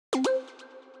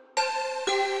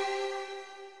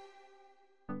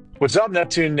What's up,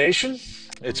 Neptune Nation?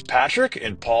 It's Patrick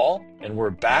and Paul, and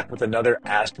we're back with another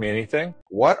Ask Me Anything.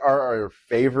 What are our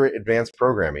favorite advanced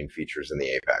programming features in the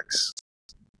Apex?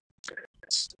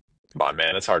 Come on,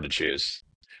 man, it's hard to choose.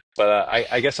 But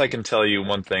I guess I can tell you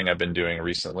one thing I've been doing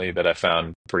recently that I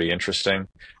found pretty interesting.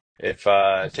 If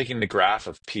taking the graph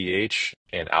of pH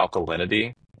and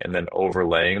alkalinity and then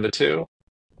overlaying the two,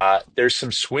 there's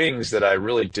some swings that I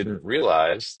really didn't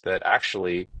realize that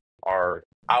actually are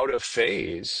out of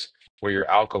phase, where your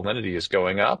alkalinity is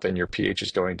going up and your pH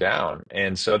is going down.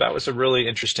 And so that was a really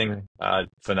interesting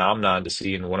phenomenon to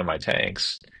see in one of my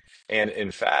tanks. And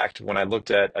in fact, when I looked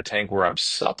at a tank where I'm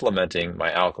supplementing my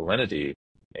alkalinity,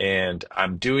 and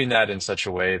I'm doing that in such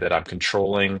a way that I'm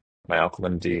controlling my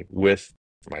alkalinity with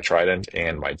my Trident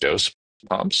and my dose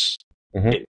pumps, hmm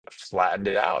it flattened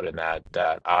it out, and that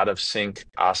out of sync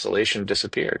oscillation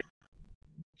disappeared.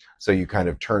 So you kind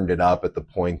of turned it up at the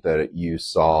point that you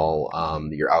saw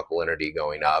your alkalinity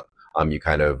going up. You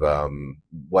kind of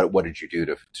what did you do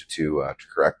to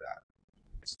correct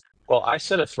that? Well, I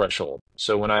set a threshold.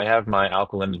 So when I have my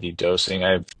alkalinity dosing,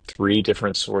 I have three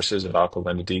different sources of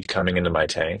alkalinity coming into my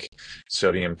tank: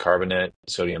 sodium carbonate,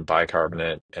 sodium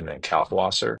bicarbonate, and then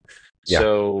kalkwasser. Yeah,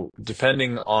 So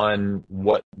depending on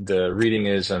what the reading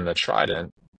is on the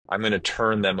Trident, I'm going to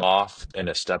turn them off in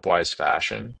a stepwise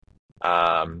fashion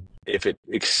if it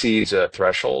exceeds a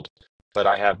threshold. But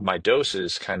I have my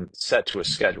doses kind of set to a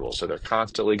schedule, so they're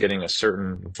constantly getting a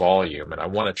certain volume, and I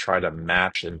want to try to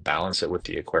match and balance it with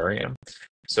the aquarium.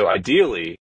 So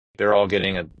ideally, they're all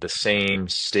getting the same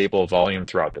stable volume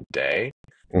throughout the day.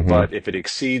 hmm But if it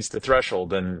exceeds the threshold,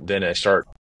 then I start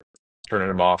turning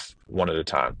them off one at a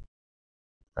time.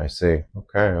 I see.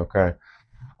 Okay, okay.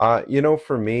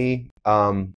 For me,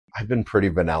 I've been pretty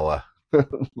vanilla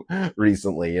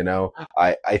recently.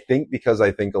 I think because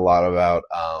I think a lot about,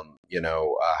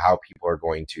 how people are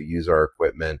going to use our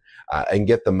equipment and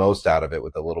get the most out of it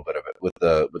with a little bit of it, with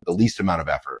the least amount of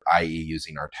effort, i.e.,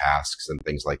 using our tasks and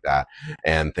things like that,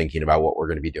 and thinking about what we're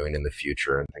going to be doing in the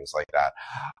future and things like that.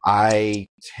 I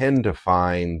tend to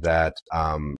find that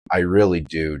I really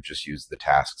do just use the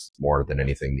tasks more than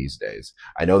anything these days.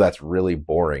 I know that's really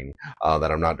boring,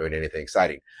 that I'm not doing anything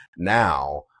exciting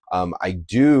now. I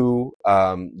do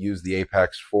use the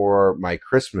Apex for my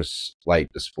Christmas light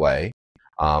display,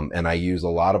 and I use a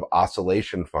lot of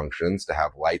oscillation functions to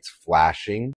have lights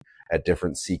flashing at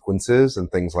different sequences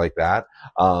and things like that.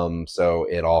 So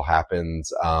it all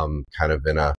happens kind of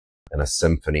in a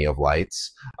symphony of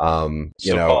lights. So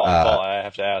Paul, I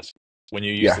have to ask, when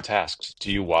you use Yeah. the tasks,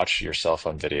 do you watch yourself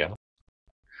on video?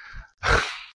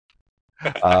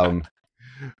 Um,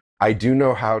 I do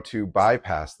know how to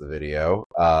bypass the video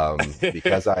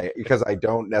because I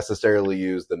don't necessarily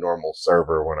use the normal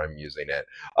server when I'm using it.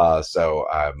 So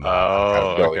I'm kind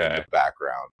of Oh, going in the okay.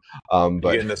 background. You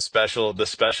But getting the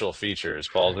special features.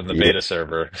 Paul's in the yeah, beta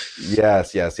server.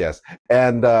 yes, yes, yes.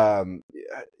 And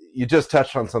you just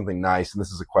touched on something nice, and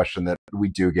this is a question that we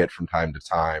do get from time to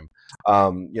time.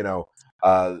 Um, you know,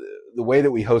 uh, the way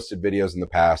that we hosted videos in the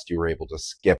past, you were able to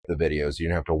skip the videos. You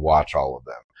didn't have to watch all of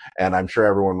them. And I'm sure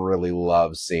everyone really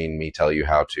loves seeing me tell you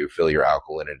how to fill your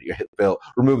alkalinity,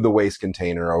 remove the waste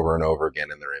container over and over again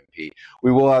in their MP.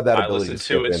 We will have that I ability to listen to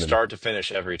skip it in and start to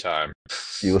finish every time.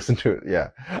 you listen to it. Yeah.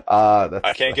 I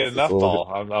That's, can't get that's, it's a enough, little bit,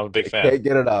 Paul. I'm a big fan. can't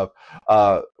get it up.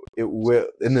 It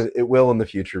will in the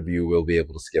future view. We'll be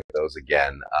able to skip those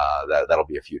again. That'll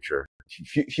be a future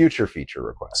feature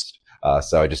request.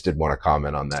 So I just did want to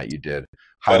comment on that. You did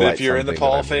But if highlight you're in the something that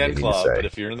Paul I've been fan meaning to club, but say.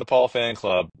 if you're in the Paul fan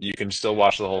club, you can still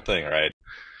watch the whole thing, right?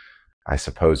 I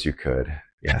suppose you could.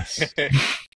 Yes.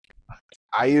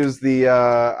 I use the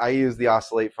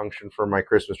oscillate function for my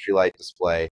Christmas tree light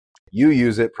display. You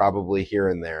use it probably here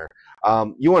and there.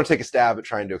 You want to take a stab at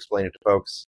trying to explain it to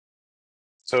folks?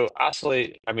 So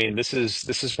Oscillate, I mean, this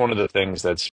is one of the things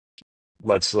that's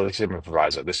let's give them a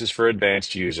proviso. This is for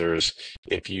advanced users.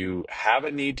 If you have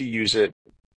a need to use it,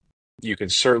 you can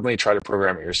certainly try to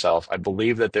program it yourself. I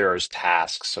believe that there is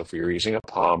tasks. So if you're using a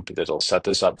pump, that'll set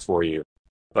this up for you.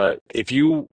 But if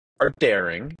you are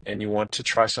daring and you want to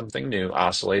try something new,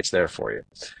 Oscillate's there for you.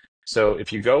 So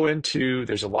if you go into,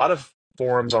 there's a lot of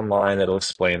forums online that'll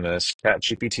explain this.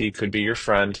 ChatGPT could be your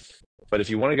friend. But if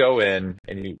you want to go in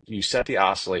and you set the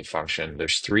oscillate function,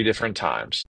 there's three different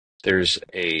times. There's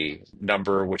a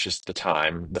number, which is the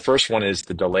time. The first one is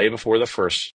the delay before the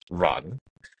first run.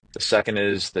 The second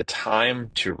is the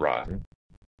time to run.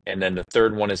 And then the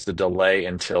third one is the delay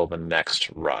until the next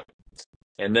run.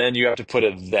 And then you have to put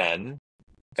a then,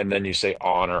 and then you say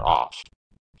on or off.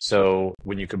 So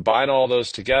when you combine all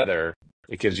those together,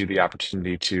 it gives you the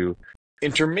opportunity to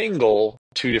intermingle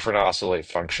two different oscillate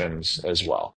functions as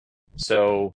well.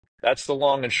 So that's the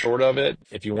long and short of it.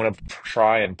 If you want to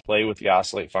try and play with the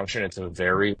oscillate function, it's a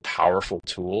very powerful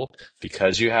tool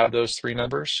because you have those three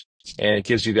numbers. And it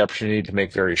gives you the opportunity to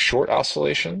make very short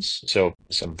oscillations, so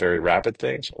some very rapid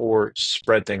things, or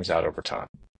spread things out over time.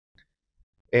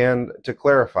 And to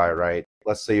clarify, right,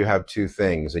 let's say you have two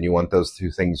things and you want those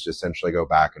two things to essentially go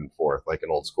back and forth like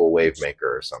an old school wave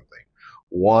maker or something.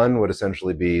 One would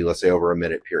essentially be, let's say, over a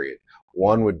minute period.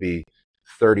 One would be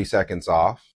 30 seconds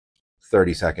off,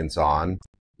 30 seconds on,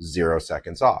 0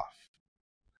 seconds off.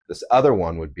 This other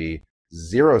one would be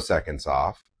 0 seconds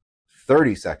off,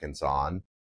 30 seconds on,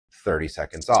 30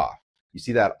 seconds off. You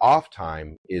see that off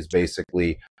time is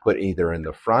basically put either in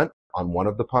the front on one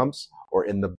of the pumps or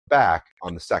in the back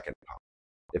on the second pump,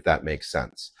 if that makes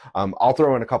sense. I'll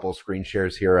throw in a couple of screen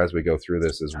shares here as we go through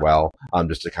this as well,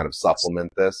 just to kind of supplement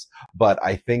this. But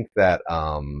I think that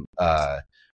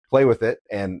play with it.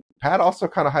 And Pat also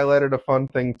kind of highlighted a fun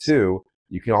thing too.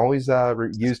 You can always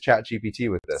use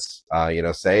ChatGPT with this.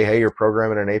 Say, hey, you're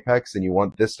programming an Apex and you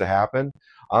want this to happen.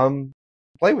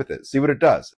 Play with it, see what it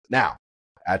does. Now,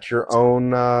 at your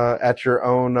own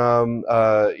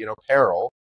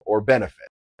peril or benefit.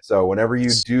 So whenever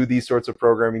you do these sorts of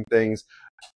programming things,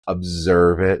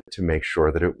 observe it to make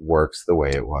sure that it works the way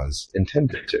it was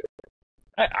intended to.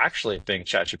 I actually think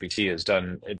ChatGPT has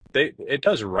done it. It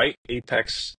does write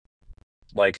Apex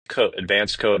like code,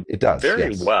 advanced code It does,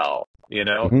 very yes. well.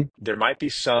 Mm-hmm. There might be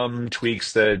some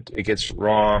tweaks that it gets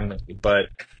wrong, but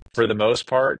for the most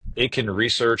part, it can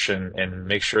research and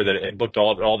make sure that it looked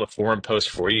all the forum posts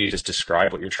for you. You just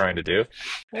describe what you're trying to do.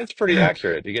 And it's pretty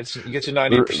accurate. It gets you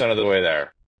 90% of the way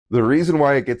there. The reason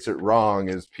why it gets it wrong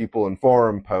is people in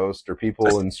forum posts or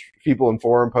people in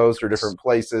forum posts or different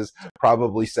places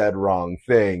probably said wrong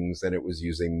things, and it was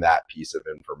using that piece of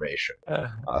information.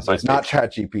 So it's not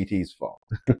ChatGPT's fault.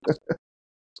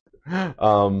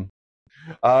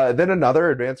 Then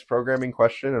another advanced programming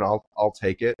question, and I'll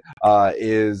take it,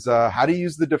 is how to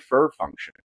use the defer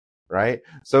function. Right?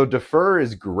 So defer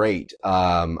is great.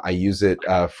 I use it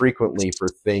frequently for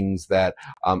things that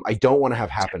I don't want to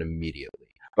have happen immediately,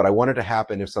 but I want it to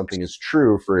happen if something is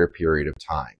true for a period of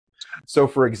time. So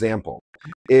for example,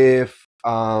 if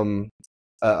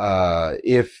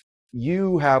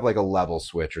you have like a level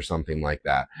switch or something like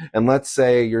that, and let's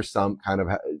say your sump kind of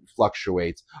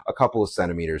fluctuates a couple of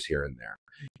centimeters here and there,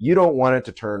 you don't want it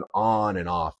to turn on and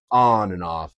off, on and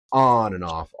off, on and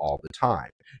off all the time.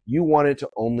 You want it to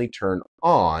only turn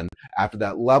on after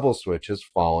that level switch has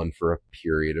fallen for a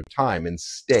period of time and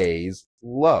stays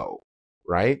low,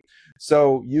 right?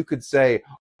 So you could say,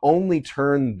 only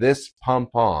turn this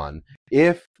pump on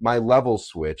if my level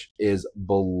switch is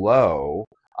below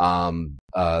below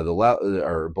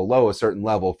a certain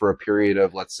level for a period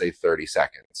of, let's say, 30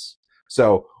 seconds.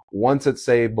 So once it's,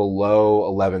 say, below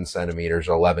 11 centimeters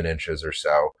or 11 inches or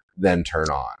so, then turn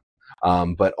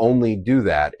on. But only do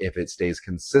that if it stays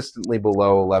consistently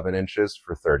below 11 inches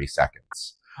for 30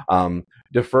 seconds.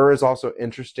 Defer is also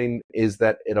interesting, is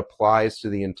that it applies to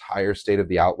the entire state of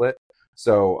the outlet.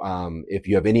 So if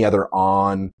you have any other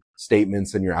on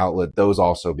statements in your outlet, those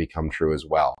also become true as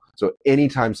well. So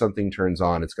anytime something turns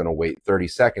on, it's going to wait 30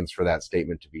 seconds for that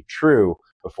statement to be true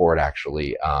before it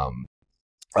actually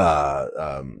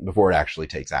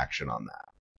takes action on that.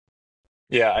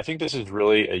 Yeah, I think this is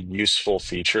really a useful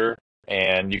feature,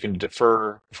 and you can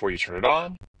defer before you turn it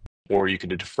on, or you can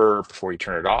defer before you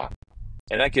turn it off.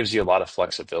 And that gives you a lot of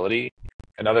flexibility.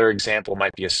 Another example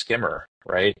might be a skimmer,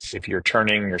 right? If you're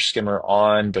turning your skimmer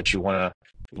on, but you want to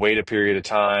wait a period of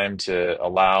time to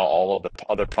allow all of the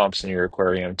other pumps in your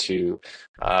aquarium to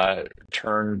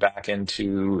turn back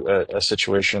into a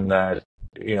situation that,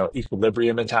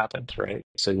 equilibrium has happened, right?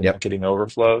 So you're not Yep. getting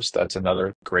overflows. That's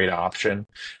another great option.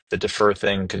 The defer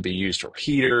thing could be used for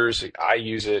heaters. I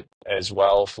use it as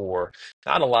well for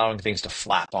not allowing things to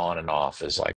flap on and off,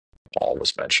 as like Paul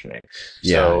was mentioning.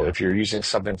 Yeah, So yeah. if you're using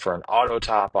something for an auto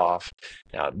top off,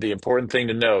 now the important thing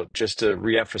to note, just to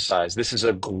reemphasize, this is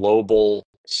a global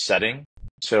setting.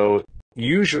 So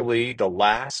usually the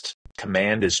last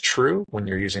command is true when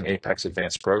you're using Apex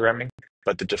Advanced Programming,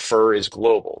 but the defer is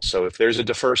global. So if there's a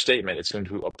defer statement, it's going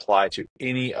to apply to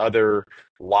any other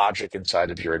logic inside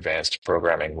of your advanced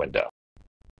programming window.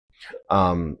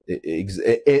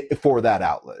 For that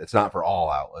outlet. It's not for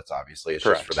all outlets, obviously. It's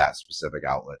just for Correct. that specific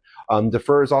outlet.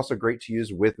 Defer is also great to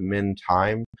use with min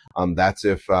time. That's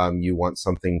if you want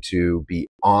something to be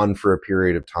on for a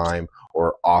period of time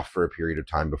or off for a period of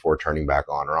time before turning back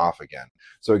on or off again.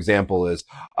 So example is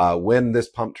when this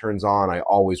pump turns on, I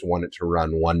always want it to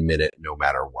run 1 minute no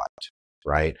matter what.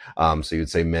 right? So you'd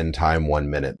say min time 1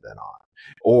 minute, then on.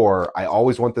 Or I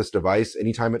always want this device,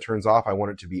 anytime it turns off, I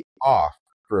want it to be off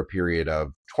for a period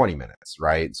of 20 minutes,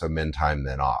 right? So min time,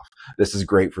 then off. This is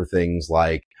great for things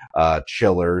like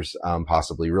chillers,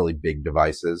 possibly really big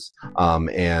devices.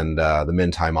 And the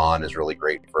min time on is really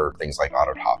great for things like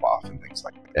auto top off and things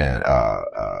like and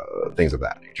things of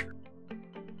that nature.